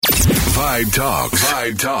Vibe Talks.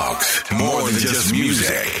 Vibe Talks. More than just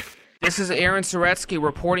music. This is Aaron Soretsky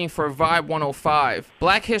reporting for Vibe 105.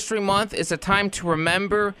 Black History Month is a time to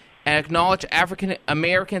remember and acknowledge African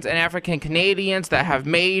Americans and African Canadians that have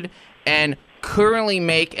made and currently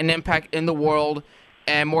make an impact in the world,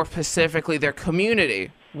 and more specifically their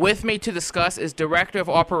community. With me to discuss is Director of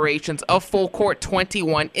Operations of Full Court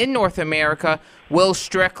 21 in North America, Will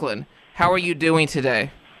Strickland. How are you doing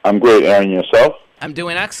today? I'm great, Aaron. Yourself? I'm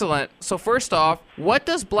doing excellent. So first off, what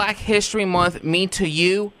does Black History Month mean to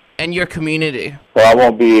you and your community? Well, I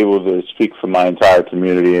won't be able to speak for my entire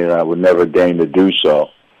community, and I would never deign to do so.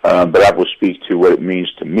 But I will speak to what it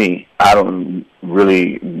means to me. I don't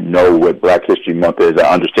really know what Black History Month is.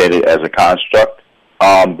 I understand it as a construct,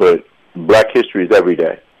 but Black history is every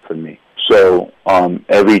day for me. So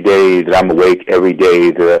every day that I'm awake, every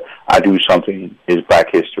day that I do something is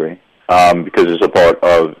Black history, because it's a part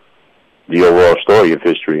of the overall story of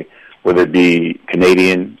history, whether it be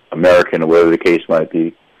Canadian, American, or whatever the case might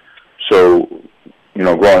be. So,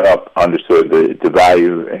 growing up, I understood the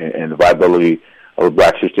value and the viability of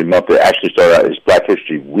Black History Month. It actually started out as Black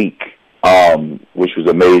History Week, which was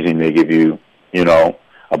amazing. They give you,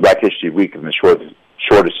 a Black History Week in the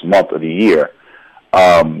shortest month of the year.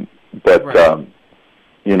 And that's why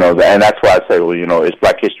I say, it's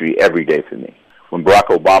Black History every day for me. When Barack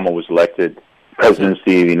Obama was elected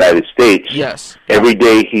presidency of the United States, yes, every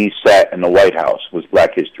day he sat in the White House was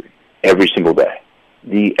Black history, every single day.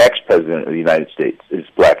 The ex-president of the United States is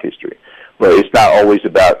Black history. But it's not always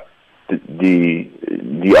about the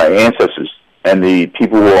ancestors and the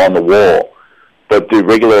people who are on the wall, but the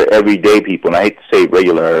regular, everyday people, and I hate to say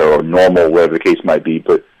regular or normal, whatever the case might be,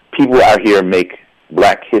 but people out here make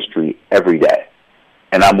Black history every day.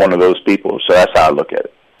 And I'm one of those people, so that's how I look at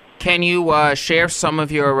it. Can you share some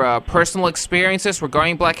of your personal experiences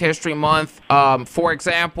regarding Black History Month? For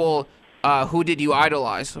example, who did you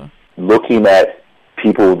idolize? Looking at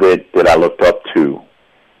people that I looked up to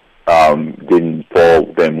didn't fall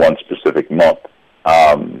within one specific month.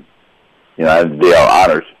 They are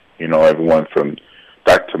honored. Everyone from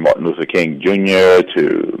Dr. Martin Luther King Jr.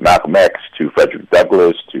 to Malcolm X to Frederick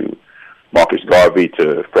Douglass to Marcus Garvey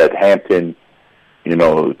to Fred Hampton,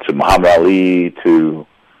 to Muhammad Ali to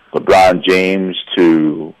LeBron James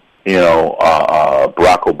to,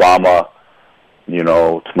 Barack Obama,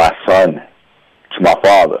 to my son, to my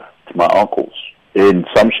father, to my uncles. In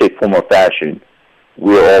some shape, form, or fashion,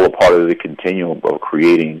 we're all a part of the continuum of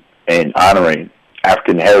creating and honoring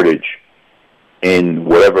African heritage in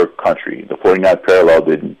whatever country. The 49th parallel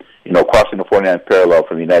crossing the 49th parallel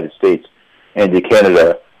from the United States into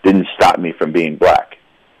Canada didn't stop me from being Black.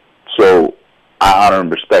 So I honor and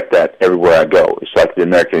respect that everywhere I go. It's like the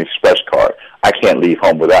American Express card. I can't leave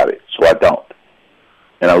home without it, so I don't.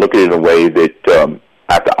 And I look at it in a way that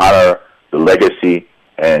I have to honor the legacy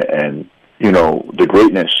and the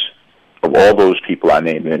greatness of all those people I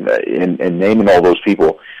named. And naming all those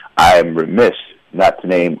people, I am remiss not to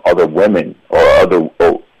name other women or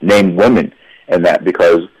name women in that,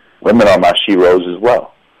 because women are my sheroes as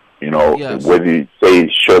well. Yes. Whether you say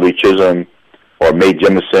Shirley Chisholm or Mae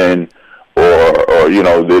Jemison, or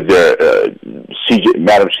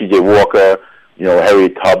Madam C.J. Walker,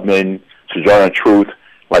 Harriet Tubman, Sojourner Truth.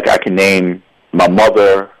 Like, I can name my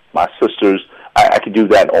mother, my sisters. I can do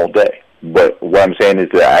that all day. But what I'm saying is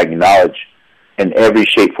that I acknowledge in every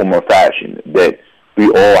shape, form, or fashion that we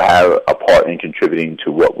all have a part in contributing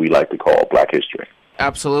to what we like to call Black history.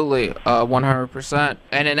 Absolutely, 100%.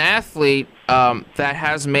 And an athlete that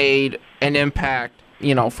has made an impact,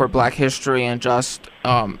 for Black history and just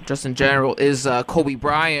in general is Kobe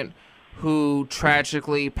Bryant, who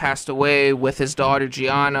tragically passed away with his daughter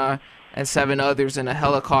Gianna and 7 others in a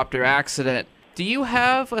helicopter accident. Do you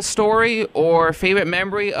have a story or favorite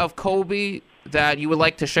memory of Kobe that you would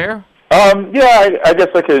like to share? I guess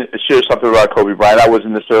I could share something about Kobe Bryant. I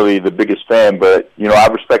wasn't necessarily the biggest fan, but, I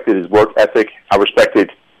respected his work ethic. I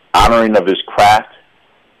respected honoring of his craft.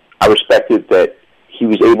 I respected that he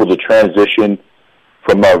was able to transition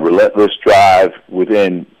from a relentless drive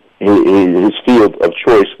within his field of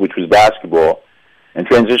choice, which was basketball, and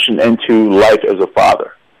transition into life as a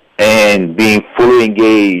father and being fully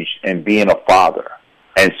engaged and being a father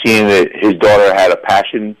and seeing that his daughter had a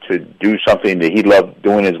passion to do something that he loved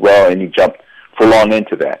doing as well, and he jumped full on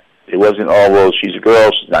into that. It wasn't, she's a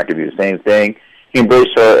girl, she's not going to be the same thing. He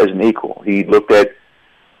embraced her as an equal. He looked at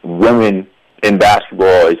women in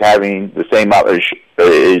basketball as having the same as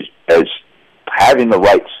having the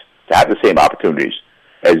rights to have the same opportunities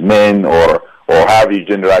as men or however you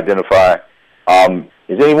gender identify as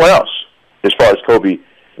anyone else. As far as Kobe,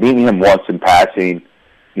 meeting him once in passing,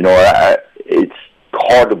 it's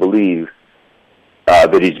hard to believe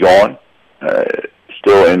that he's gone.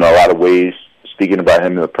 Still, in a lot of ways, speaking about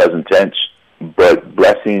him in the present tense. But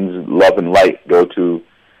blessings, love, and light go to,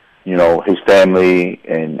 his family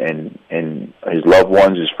and his loved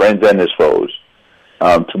ones, his friends and his foes,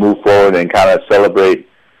 to move forward and kind of celebrate,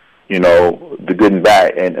 the good and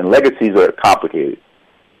bad. And legacies are complicated.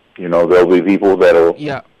 There'll be people that'll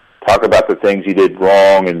talk about the things he did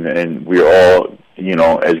wrong, and we're all,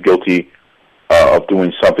 as guilty of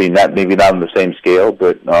doing something, maybe not on the same scale,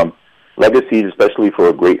 but legacies, especially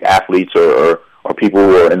for great athletes or people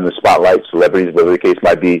who are in the spotlight, celebrities, whatever the case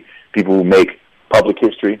might be, people who make public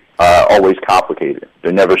history, are always complicated.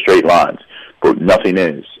 They're never straight lines, but nothing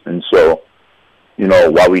is. And so,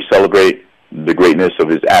 while we celebrate the greatness of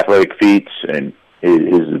his athletic feats and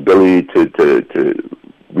his ability to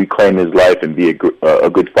reclaim his life and be a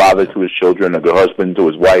good father to his children, a good husband to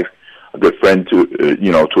his wife, a good friend to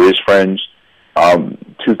his friends,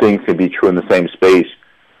 two things can be true in the same space.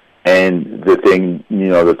 And the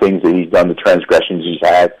things that he's done, the transgressions he's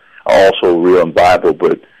had, are also real and viable.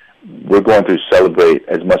 But we're going to celebrate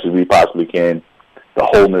as much as we possibly can the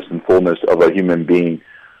wholeness and fullness of a human being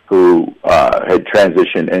who had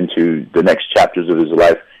transitioned into the next chapters of his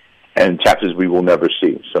life and chapters we will never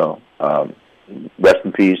see. So rest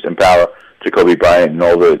in peace and power to Kobe Bryant and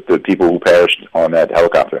all the people who perished on that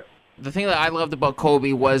helicopter. The thing that I loved about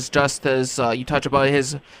Kobe was just as you touch about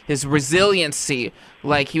his resiliency.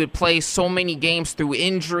 Like, he would play so many games through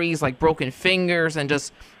injuries, like broken fingers, and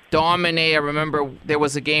just dominate. I remember there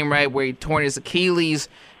was a game, right, where he torn his Achilles,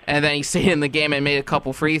 and then he stayed in the game and made a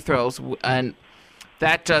couple free throws. And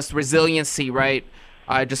that just resiliency, right,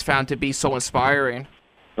 I just found to be so inspiring.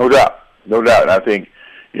 No doubt. And I think,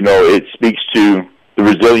 it speaks to the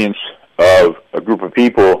resilience of a group of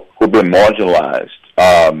people who've been marginalized,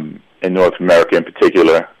 in North America in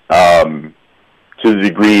particular, to the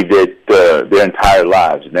degree that their entire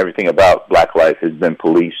lives and everything about black life has been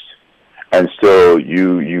policed, and still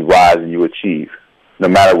you rise and you achieve, no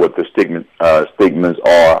matter what the stigmas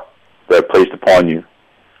are that are placed upon you.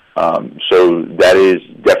 So that is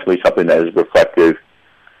definitely something that is reflective,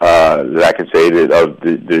 that I can say that of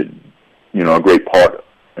a great part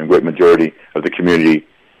and great majority of the community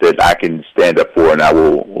that I can stand up for and I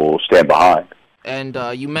will stand behind. And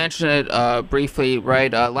you mentioned it briefly,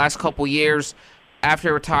 right? Last couple years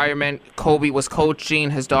after retirement, Kobe was coaching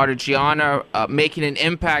his daughter Gianna, making an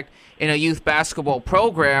impact in a youth basketball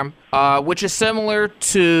program, which is similar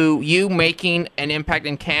to you making an impact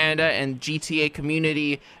in Canada and GTA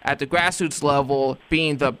community at the grassroots level,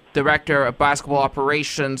 being the director of basketball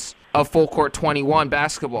operations of Full Court 21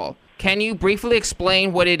 basketball. Can you briefly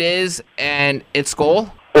explain what it is and its goal?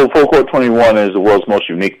 Well, Full Court 21 is the world's most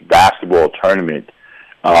unique basketball tournament.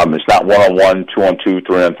 It's not 1-on-1, 2-on-2,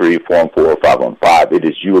 3-on-3, 4-on-4, 5-on-5. It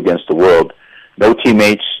is you against the world. No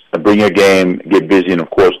teammates. Bring your game, get busy, and, of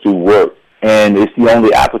course, do work. And it's the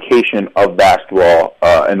only application of basketball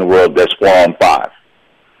in the world that's 4-on-5.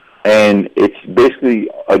 And it's basically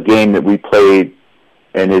a game that we played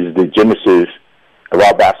and is the genesis of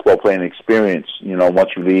our basketball playing experience. Once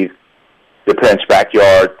you leave your parents'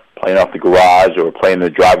 backyard, playing off the garage or playing in the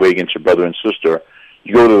driveway against your brother and sister,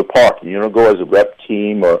 you go to the park. You don't go as a rep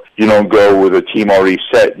team or you don't go with a team already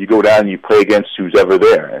set. You go down and you play against who's ever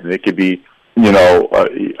there. And it could be,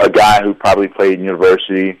 a guy who probably played in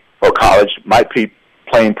university or college, might be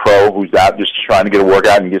playing pro, who's out just trying to get a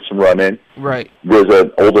workout and get some run in. Right. There's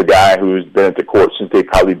an older guy who's been at the court since they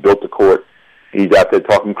probably built the court. He's out there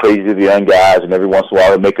talking crazy to the young guys, and every once in a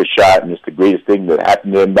while he'll make a shot, and it's the greatest thing that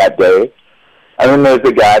happened to him that day. And then there's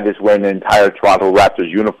the guy that's wearing the entire Toronto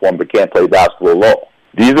Raptors uniform but can't play basketball at all.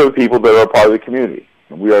 These are the people that are a part of the community.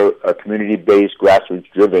 We are a community-based,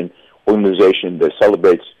 grassroots-driven organization that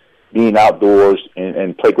celebrates being outdoors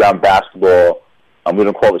and playground basketball. We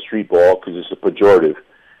don't call it street ball because it's a pejorative.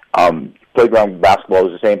 Playground basketball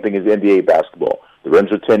is the same thing as NBA basketball. The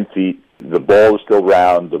rims are 10 feet. The ball is still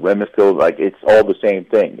round. The rim is still, it's all the same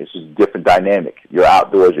thing. It's just a different dynamic. You're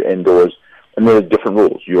outdoors, you're indoors, and there's different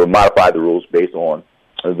rules. You modify the rules based on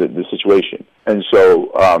the situation. And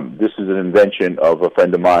so this is an invention of a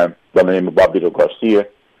friend of mine by the name of Bobito Garcia,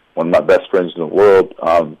 one of my best friends in the world,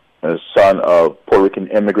 a son of Puerto Rican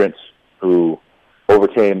immigrants who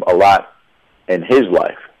overcame a lot in his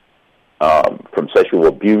life, from sexual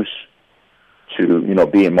abuse to,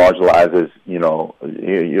 being marginalized as,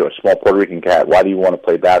 you're a small Puerto Rican cat. Why do you want to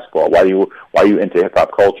play basketball? Why are you into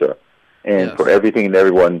hip-hop culture? And yes. For everything and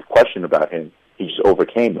everyone questioned about him, he just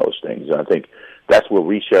overcame those things. And I think that's where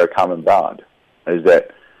we share a common bond, is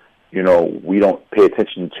that, we don't pay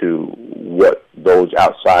attention to what those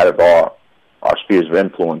outside of our spheres of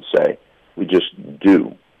influence say. We just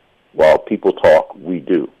do. While people talk, we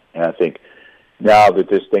do. And I think now that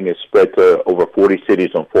this thing is spread to over 40 cities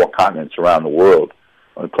on 4 continents around the world,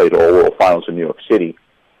 we played the All-World Finals in New York City.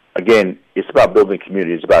 Again, it's about building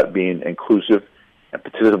community. It's about being inclusive and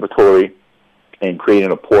participatory and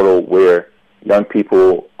creating a portal where young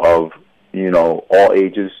people of, all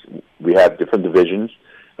ages, we have different divisions,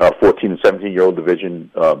 14 and 17-year-old division,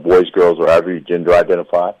 boys, girls, or however you gender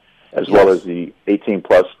identify, as well as the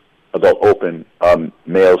 18-plus adult open,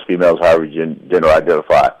 males, females, however you gender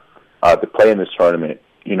identify, to play in this tournament.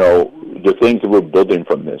 The things that we're building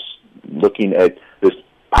from this, looking at this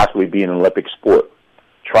possibly being an Olympic sport,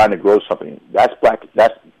 trying to grow something, that's not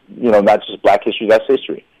just Black history, that's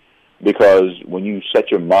history. Because when you set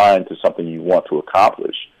your mind to something you want to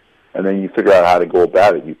accomplish, and then you figure out how to go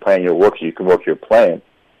about it, you plan your work so you can work your plan,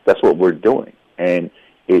 that's what we're doing. And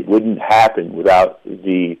it wouldn't happen without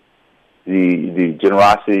the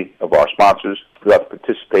generosity of our sponsors, without the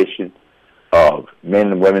participation of men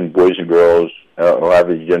and women, boys and girls, or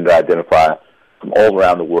however you gender identify, from all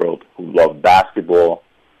around the world who love basketball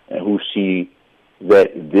and who see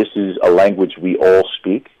that this is a language we all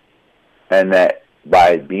speak, and that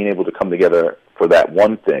by being able to come together for that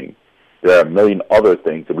one thing, there are a million other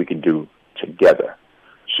things that we can do together.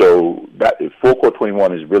 So that Full Court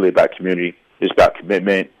 21 is really about community. It's about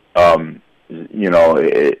commitment.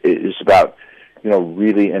 It's about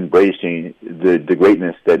really embracing the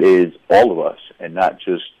greatness that is all of us, and not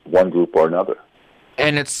just one group or another.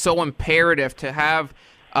 And it's so imperative to have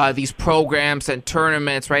these programs and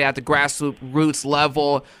tournaments right at the grassroots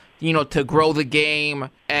level, to grow the game,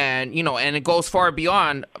 and and it goes far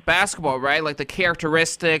beyond basketball, right? Like the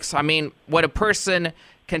characteristics. I mean, what a person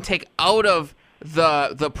can take out of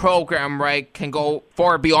the program, right, can go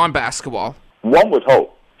far beyond basketball. One would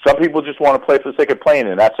hope. Some people just want to play for the sake of playing,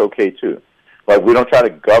 and that's okay too. Like, we don't try to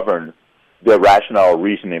govern the rationale or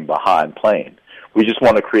reasoning behind playing. We just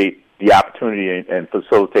want to create the opportunity and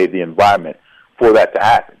facilitate the environment for that to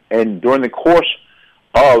happen. And during the course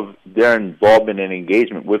of their involvement and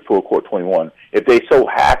engagement with Full Court 21, if they so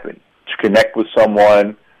happen to connect with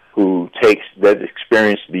someone who takes that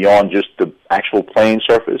experience beyond just the actual playing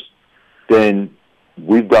surface, then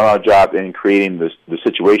we've done our job in creating the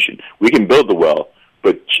situation. We can build the well,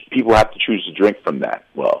 but people have to choose to drink from that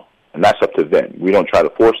well, and that's up to them. We don't try to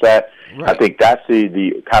force that. Right. I think that's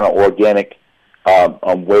the kind of organic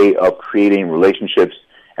way of creating relationships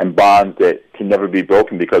and bonds that can never be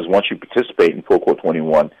broken, because once you participate in Full Court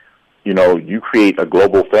 21, you create a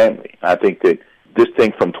global family. I think that this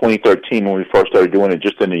thing from 2013, when we first started doing it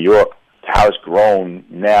just in New York, to how it's grown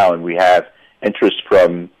now, and we have interest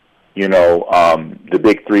from, the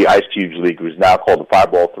Big Three Ice Cubes League, which is now called the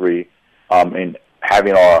 5x3, and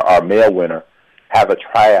having our male winner have a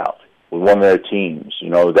tryout with one of their teams.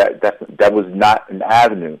 That was not an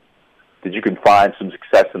avenue that you can find some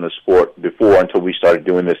success in the sport before, until we started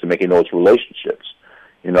doing this and making those relationships.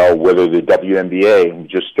 Whether the WNBA, who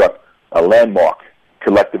just struck a landmark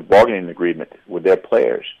collective bargaining agreement with their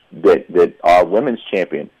players, that our women's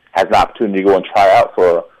champion has an opportunity to go and try out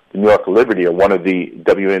for the New York Liberty or one of the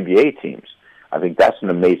WNBA teams. I think that's an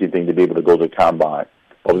amazing thing to be able to go to the combine.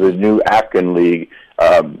 Or the new African League,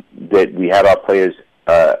 that we had our players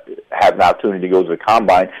have an opportunity to go to the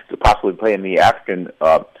combine to possibly play in the African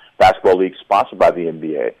Basketball League sponsored by the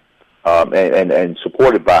NBA and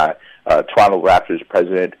supported by Toronto Raptors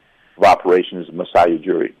President of Operations, Masai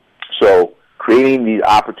Ujiri. So creating these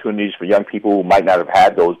opportunities for young people who might not have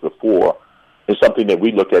had those before is something that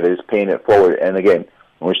we look at as paying it forward. And again,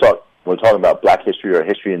 when we're talking about Black history or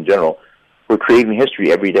history in general, we're creating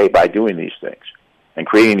history every day by doing these things and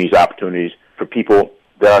creating these opportunities for people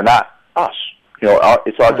that are not us.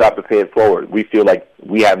 It's our job to pay it forward. We feel like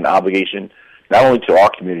we have an obligation not only to our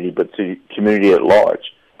community, but to the community at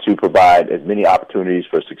large, to provide as many opportunities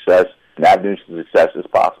for success and avenues to success as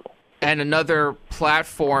possible. And another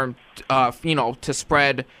platform, to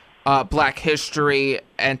spread Black history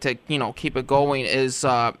and to, keep it going is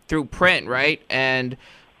through print, right? And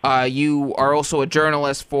you are also a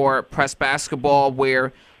journalist for Press Basketball,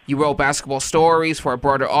 where you wrote basketball stories for a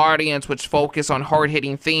broader audience, which focus on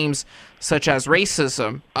hard-hitting themes such as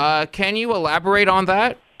racism. Can you elaborate on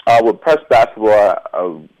that? With Press Basketball,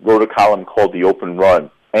 I wrote a column called The Open Run,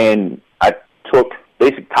 and I took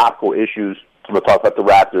basic topical issues, we'll talk about the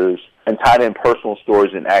Raptors, and tied in personal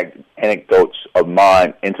stories and anecdotes of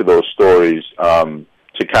mine into those stories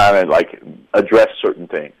to kind of address certain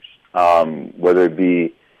things, whether it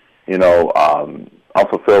be,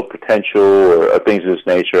 unfulfilled potential or things of this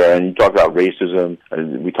nature. And you talk about racism,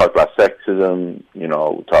 and we talked about sexism, we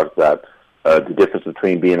talked about the difference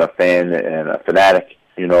between being a fan and a fanatic.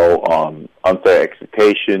 unfair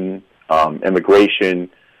exploitation, immigration,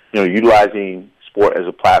 utilizing sport as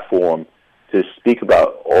a platform to speak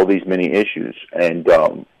about all these many issues. And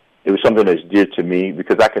it was something that's dear to me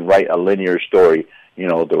because I can write a linear story.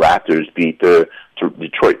 The Raptors beat the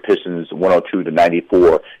Detroit Pistons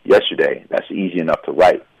 102-94 yesterday. That's easy enough to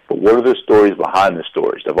write. But what are the stories behind the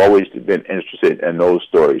stories? I've always been interested in those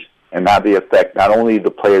stories and how they affect not only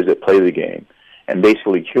the players that play the game and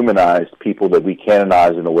basically humanize people that we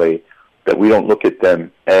canonize in a way that we don't look at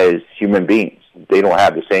them as human beings. They don't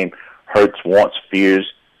have the same hurts, wants, fears,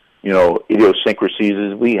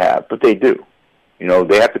 idiosyncrasies as we have, but they do.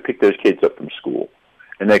 They have to pick those kids up from school,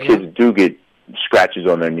 and their kids do get scratches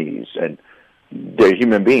on their knees, and they're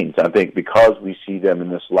human beings. I think because we see them in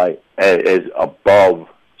this light as above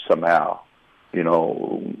somehow,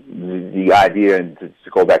 the idea, and to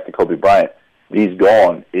go back to Kobe Bryant, he's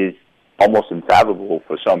gone, is almost unfathomable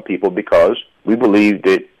for some people because we believe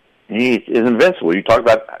that he is invincible. You talk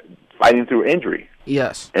about fighting through injury.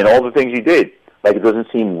 Yes. And all the things he did. Like, it doesn't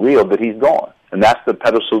seem real that he's gone. And that's the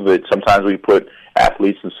pedestal that sometimes we put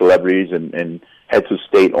athletes and celebrities and heads of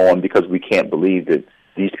state on because we can't believe that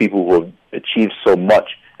these people who have achieved so much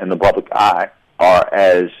in the public eye are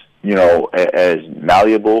as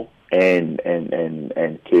malleable and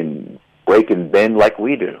can break and bend like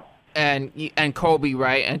we do. And Kobe,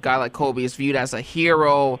 right? And a guy like Kobe is viewed as a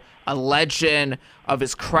hero, a legend of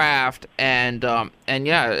his craft, and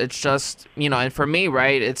yeah, it's just and for me,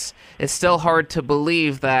 right? It's still hard to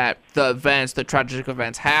believe that the tragic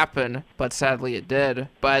events happen, but sadly it did.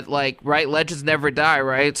 But right, legends never die,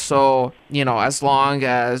 right? So as long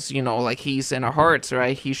as he's in our hearts,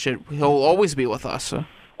 right? He'll always be with us.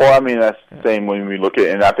 Well, I mean that's the same when we look at,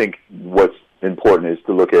 and I think what's important is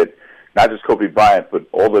to look at not just Kobe Bryant, but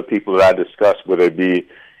all the people that I discussed, whether it be,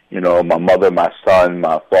 my mother, my son,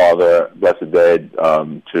 my father, blessed dead,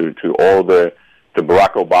 to all the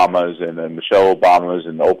Barack Obamas and the Michelle Obamas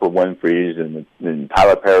and the Oprah Winfreys and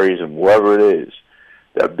Tyler Perrys and whoever it is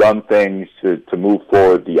that have done things to move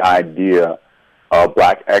forward the idea of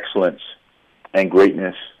black excellence and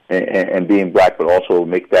greatness and being black, but also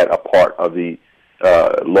make that a part of the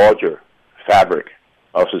larger fabric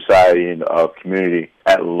of society and of community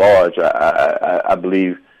at large. I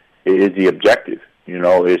believe it is the objective,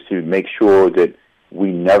 is to make sure that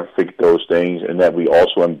we never forget those things and that we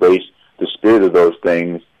also embrace the spirit of those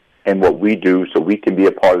things and what we do so we can be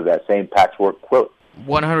a part of that same patchwork quilt.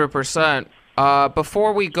 100%.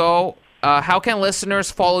 Before we go, how can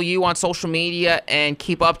listeners follow you on social media and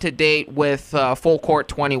keep up to date with Full Court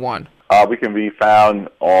 21? We can be found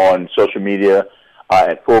on social media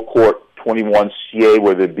at Full Court 21CA,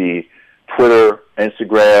 whether it be Twitter,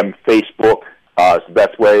 Instagram, Facebook. It's the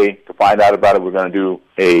best way to find out about it. We're going to do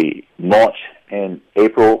a launch in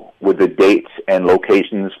April with the dates and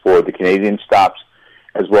locations for the Canadian stops,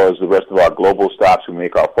 as well as the rest of our global stops. We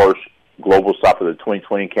make our first global stop of the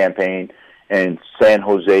 2020 campaign in San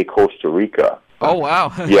Jose, Costa Rica. Oh,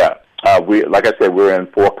 wow. Yeah. Like I said, we're on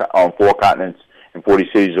four continents in 40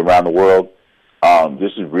 cities around the world.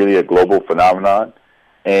 This is really a global phenomenon.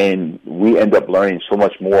 And we end up learning so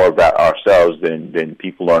much more about ourselves than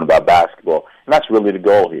people learn about basketball. And that's really the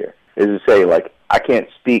goal here, is to say, I can't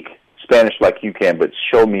speak Spanish like you can, but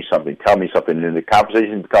show me something, tell me something. And the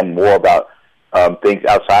conversations become more about things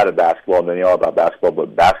outside of basketball than they are about basketball.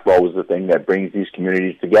 But basketball was the thing that brings these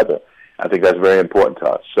communities together. I think that's very important to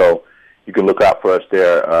us. So you can look out for us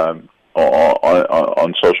there on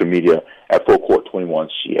social media at Full Court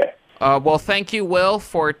 21CA. Well, thank you, Will,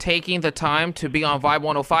 for taking the time to be on Vibe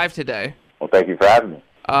 105 today. Well, thank you for having me.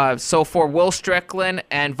 So for Will Strickland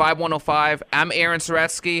and Vibe 105, I'm Aaron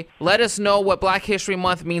Soretsky. Let us know what Black History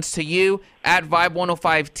Month means to you at Vibe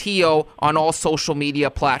 105TO on all social media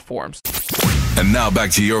platforms. And now back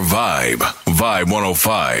to your Vibe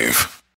 105.